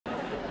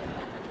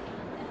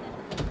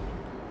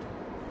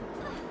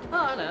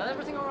Hello,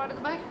 everything all right at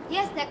the back?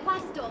 Yes, they're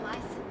quite as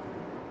dormice.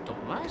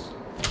 Dormice?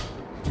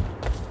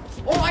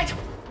 All right,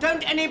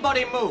 don't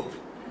anybody move.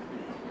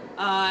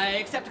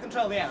 Except to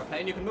control the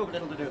aeroplane, you can move a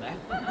little to do that.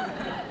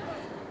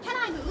 Can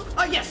I move?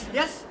 Oh, yes,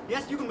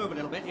 you can move a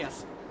little bit,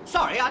 yes.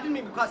 Sorry, I didn't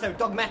mean to be quite so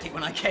dogmatic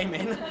when I came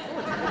in.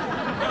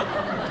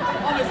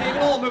 Obviously, you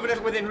can all move a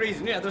little within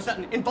reason. You know, there are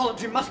certain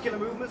involuntary muscular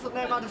movements that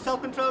no amount of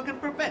self-control can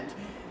prevent.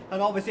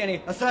 And obviously,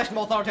 any assertion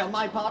of authority on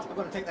my part, I've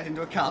got to take that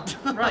into account.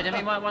 Right, I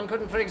mean, one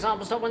couldn't, for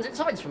example, stop one's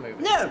insides from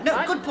moving. No,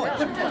 right? good point,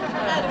 good point.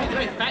 I mean, the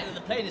very fact that the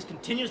plane is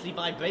continuously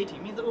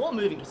vibrating means that we're all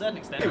moving to a certain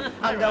extent.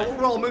 And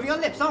we're all moving our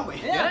lips, aren't we?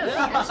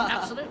 Yes,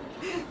 absolutely.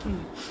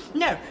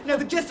 No,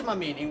 the gist of my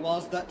meaning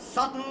was that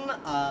sudden,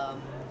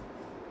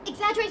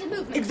 Exaggerated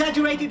movements.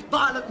 exaggerated,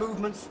 violent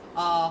movements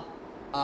are